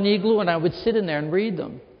built an igloo, and I would sit in there and read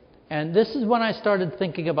them. And this is when I started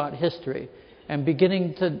thinking about history and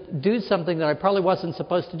beginning to do something that I probably wasn't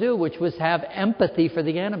supposed to do, which was have empathy for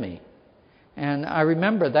the enemy. And I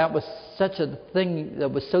remember that was such a thing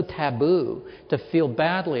that was so taboo to feel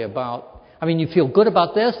badly about. I mean, you feel good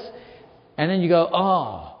about this, and then you go,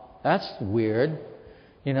 oh, that's weird.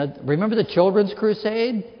 You know, remember the Children's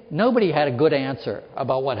Crusade? Nobody had a good answer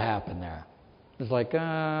about what happened there. It was like,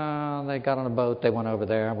 oh, they got on a boat, they went over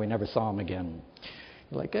there, we never saw them again.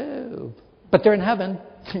 You're like, oh. But they're in heaven.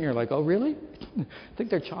 And you're like, oh, really? I think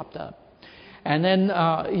they're chopped up. And then,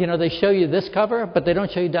 you know, they show you this cover, but they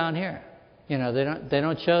don't show you down here. You know, they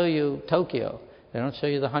don't show you Tokyo. They don't show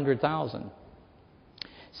you the 100,000.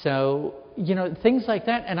 So, you know, things like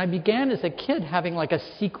that. And I began as a kid having like a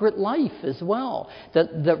secret life as well.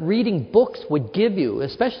 That reading books would give you,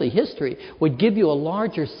 especially history, would give you a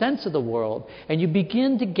larger sense of the world. And you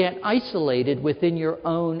begin to get isolated within your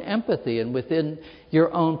own empathy and within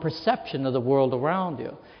your own perception of the world around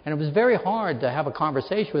you. And it was very hard to have a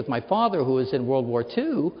conversation with my father, who was in World War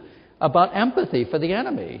II, about empathy for the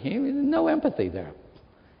enemy. He had no empathy there.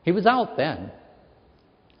 He was out then.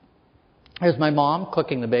 Here's my mom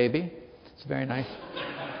cooking the baby. It's very nice.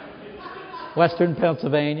 Western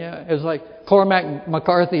Pennsylvania. It was like Cormac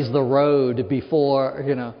McCarthy's The Road before,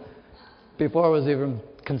 you know, before it was even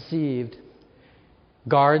conceived.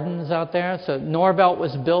 Gardens out there. So Norvelt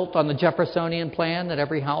was built on the Jeffersonian plan that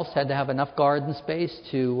every house had to have enough garden space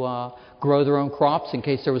to grow their own crops in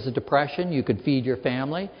case there was a depression. You could feed your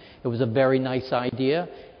family. It was a very nice idea.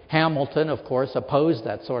 Hamilton, of course, opposed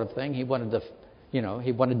that sort of thing. He wanted to, you know,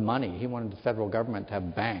 he wanted money. He wanted the federal government to have a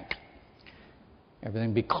bank.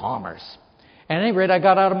 Everything be commerce. At any rate, I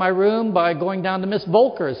got out of my room by going down to Miss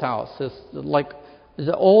Volker's house. This an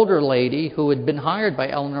older lady who had been hired by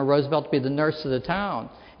Eleanor Roosevelt to be the nurse of the town.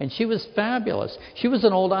 And she was fabulous. She was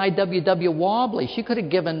an old IWW Wobbly. She could have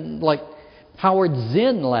given, like, Howard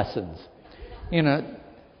Zinn lessons, you know.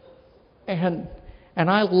 And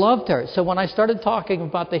I loved her. So when I started talking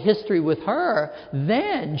about the history with her,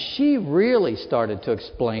 then she really started to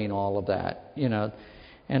explain all of that, you know.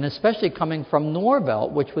 And especially coming from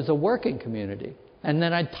Norvelt, which was a working community. And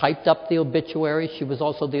then I typed up the obituaries. She was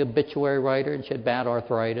also the obituary writer, and she had bad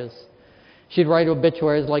arthritis. She'd write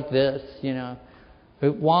obituaries like this, you know.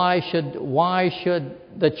 Why should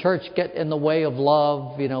the church get in the way of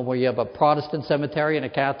love, you know, where you have a Protestant cemetery and a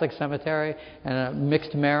Catholic cemetery and a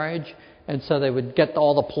mixed marriage? And so they would get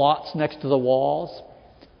all the plots next to the walls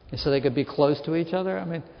so they could be close to each other. I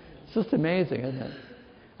mean, it's just amazing, isn't it?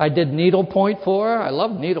 I did needlepoint for her. I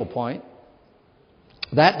love needlepoint.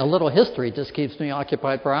 That and a little history just keeps me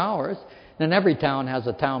occupied for hours. Then every town has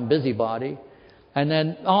a town busybody. And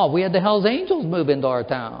then, we had the Hells Angels move into our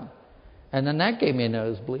town. And then that gave me a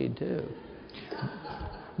nosebleed too.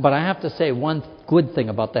 But I have to say one good thing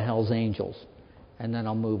about the Hells Angels, and then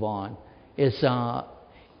I'll move on, is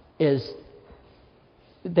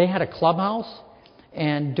they had a clubhouse.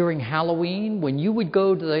 And during Halloween, when you would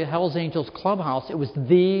go to the Hells Angels clubhouse, it was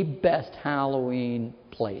the best Halloween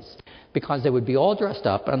place. Because they would be all dressed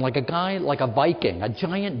up, and like a guy, like a Viking, a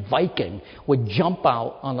giant Viking, would jump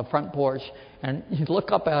out on the front porch, and you'd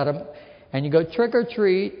look up at him, and you go, trick or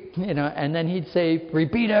treat, you know, and then he'd say,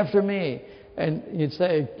 repeat after me. And you'd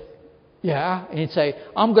say, yeah. And he'd say,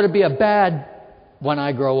 I'm going to be a bad when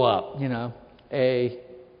I grow up, you know. A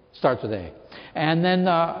starts with A. And then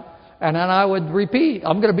I would repeat,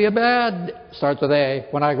 I'm going to be a bad, starts with A,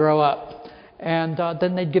 when I grow up. And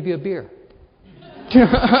then they'd give you a beer.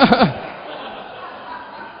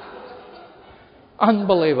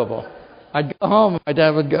 Unbelievable. I'd go home and my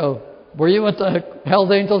dad would go, were you at the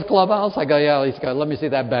Hells Angels clubhouse? I go, yeah. He's go, let me see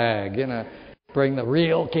that bag. You know, bring the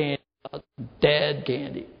real candy, dead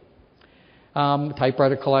candy.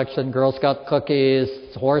 Typewriter collection, Girl Scout cookies,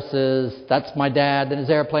 horses. That's my dad and his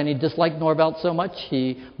airplane. He disliked Norvelt so much,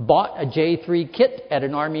 he bought a J3 kit at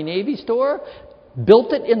an Army-Navy store,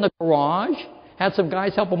 built it in the garage, had some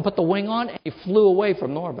guys help him put the wing on, and he flew away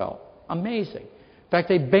from Norvelt. Amazing. In fact,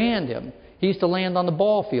 they banned him. He used to land on the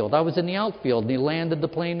ball field. I was in the outfield, and he landed the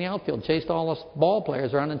plane in the outfield, chased all the ball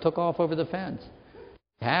players around, and took off over the fence.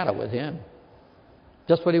 Had it with him.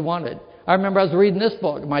 Just what he wanted. I remember I was reading this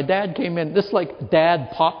book. My dad came in. This is like dad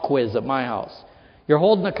pop quiz at my house. You're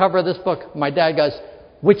holding the cover of this book. My dad goes,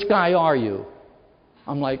 which guy are you?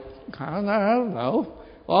 I'm like, I don't know.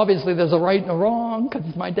 Obviously, there's a right and a wrong because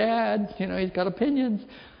he's my dad. You know, he's got opinions.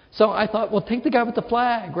 So I thought, well, take the guy with the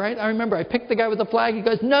flag, right? I remember I picked the guy with the flag. He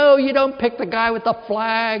goes, no, you don't pick the guy with the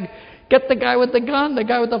flag. Get the guy with the gun. The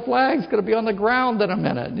guy with the flag's going to be on the ground in a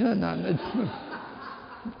minute. You know,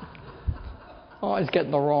 always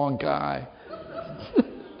getting the wrong guy.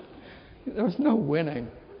 There's no winning.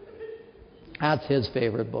 That's his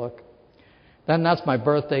favorite book. Then that's my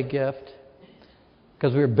birthday gift.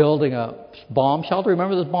 because we were building a bomb shelter.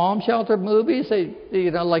 Remember those bomb shelter movies? They,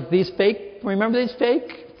 like these fake, remember these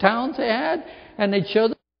fake towns they had? And they'd show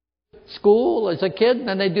the school as a kid, and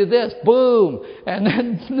then they'd do this, boom, and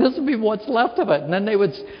then this would be what's left of it. And then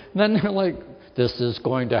they're like, this is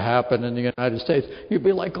going to happen in the United States. You'd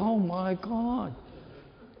be like, oh my God.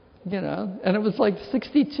 And it was like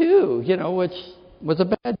 62, which was a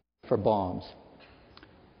bad for bombs.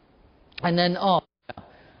 And then,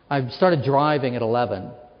 I started driving at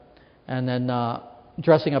 11, and then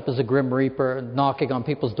dressing up as a Grim Reaper, knocking on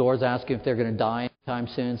people's doors, asking if they're going to die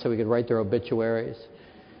anytime soon so we could write their obituaries.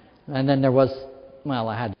 And then there was,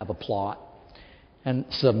 I had to have a plot, and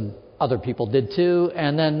some other people did too.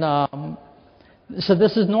 And then, so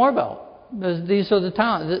this is Norvelt. These are the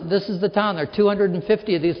town. This is the town. There are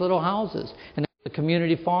 250 of these little houses, and there's a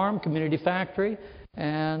community farm, community factory,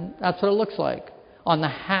 and that's what it looks like. On the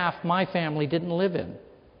half my family didn't live in.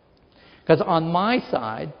 Because on my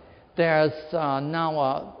side, there's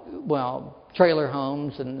now, trailer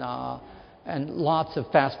homes and lots of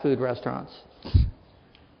fast food restaurants.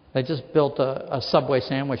 They just built a Subway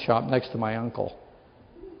sandwich shop next to my uncle.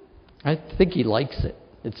 I think he likes it.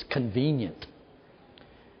 It's convenient.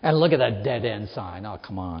 And look at that dead end sign. Oh,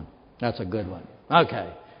 come on. That's a good one.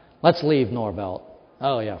 Okay, let's leave Norvelt.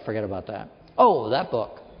 Oh, yeah, forget about that. Oh, that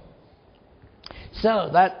book.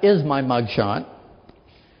 So that is my mugshot.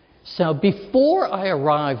 So before I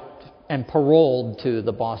arrived and paroled to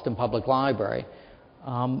the Boston Public Library,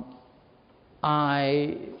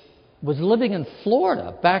 I was living in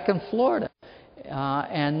Florida, back in Florida.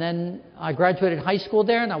 And then I graduated high school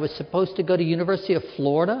there, and I was supposed to go to University of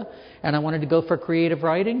Florida, and I wanted to go for creative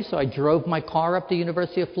writing, so I drove my car up to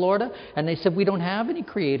University of Florida, and they said, we don't have any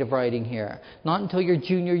creative writing here. Not until your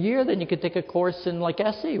junior year, then you could take a course in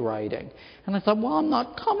essay writing. And I thought, well, I'm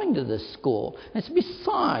not coming to this school. And I said,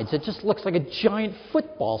 besides, it just looks like a giant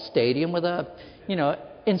football stadium with a,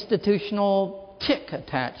 institutional tick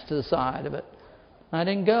attached to the side of it. I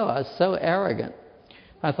didn't go. I was so arrogant.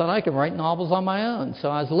 I thought I could write novels on my own. So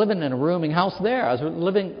I was living in a rooming house there. I was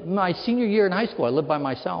living my senior year in high school. I lived by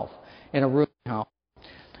myself in a rooming house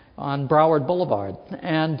on Broward Boulevard.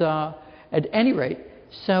 And at any rate,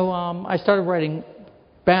 so I started writing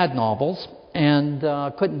bad novels and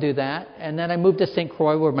couldn't do that. And then I moved to St.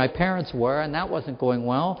 Croix where my parents were, and that wasn't going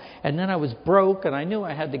well. And then I was broke, and I knew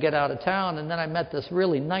I had to get out of town. And then I met this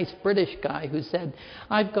really nice British guy who said,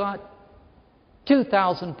 I've got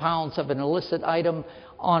 2,000 pounds of an illicit item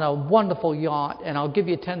on a wonderful yacht, and I'll give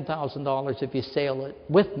you $10,000 if you sail it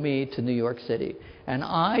with me to New York City. And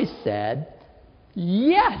I said,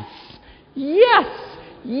 yes, yes,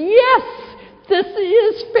 yes, this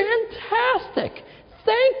is fantastic.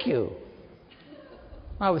 Thank you.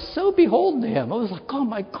 I was so beholden to him. I was like, oh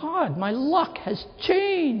my God, my luck has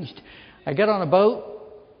changed. I get on a boat.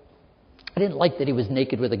 I didn't like that he was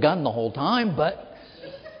naked with a gun the whole time, but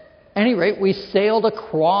at any rate, we sailed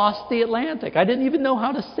across the Atlantic. I didn't even know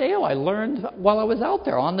how to sail. I learned while I was out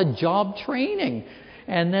there on the job training.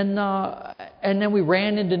 And then we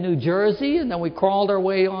ran into New Jersey, and then we crawled our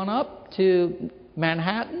way on up to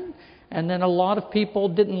Manhattan. And then a lot of people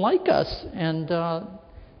didn't like us, and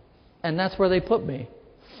that's where they put me.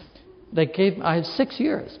 I had 6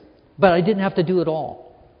 years, but I didn't have to do it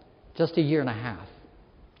all, just a year and a half.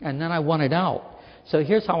 And then I wanted out. So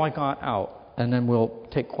here's how I got out. And then we'll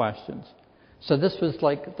take questions. So this was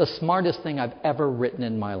like the smartest thing I've ever written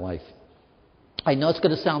in my life. I know it's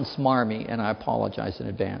going to sound smarmy, and I apologize in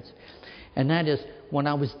advance. And that is when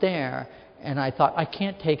I was there, and I thought, I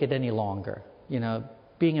can't take it any longer.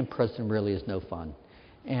 Being in prison really is no fun.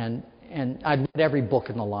 And I'd read every book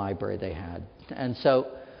in the library they had. And so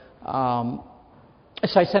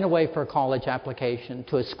I sent away for a college application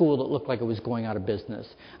to a school that looked like it was going out of business.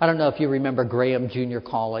 I don't know if you remember Graham Junior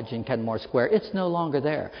College in Kenmore Square. It's no longer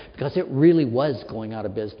there because it really was going out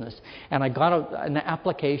of business. And I got an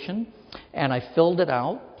application, and I filled it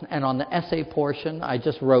out. And on the essay portion, I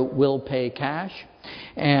just wrote, will pay cash.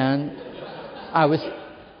 And I was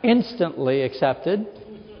instantly accepted.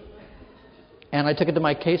 And I took it to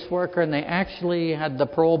my caseworker, and they actually had the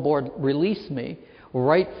parole board release me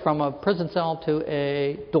right from a prison cell to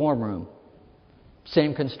a dorm room.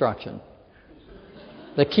 Same construction.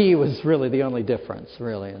 The key was really the only difference,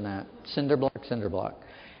 really, in that. Cinder block, cinder block.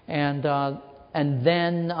 And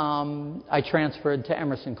then I transferred to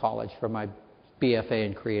Emerson College for my BFA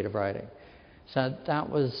in creative writing. So that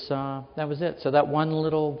was it. So that one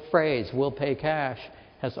little phrase, will pay cash,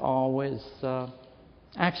 has always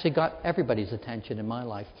actually got everybody's attention in my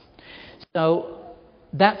life. So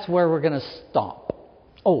that's where we're going to stop.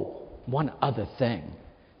 Oh, one other thing.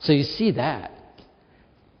 So you see that.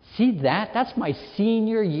 See that? That's my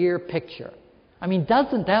senior year picture. I mean,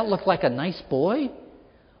 doesn't that look like a nice boy?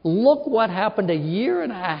 Look what happened a year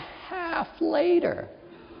and a half later.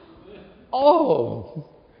 Oh,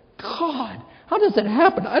 God. How does it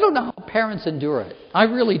happen? I don't know how parents endure it. I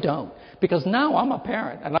really don't. Because now I'm a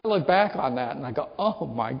parent, and I look back on that, and I go, oh,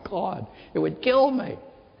 my God. It would kill me.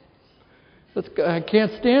 I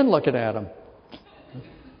can't stand looking at them.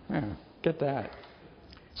 Yeah, get that.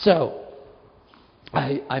 So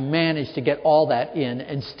I managed to get all that in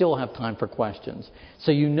and still have time for questions.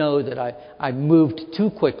 So you know that I moved too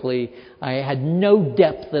quickly. I had no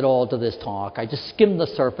depth at all to this talk. I just skimmed the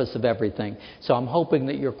surface of everything. So I'm hoping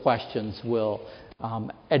that your questions will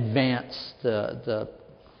advance the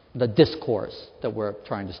discourse that we're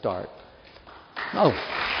trying to start. Oh,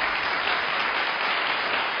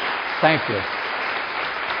 thank you.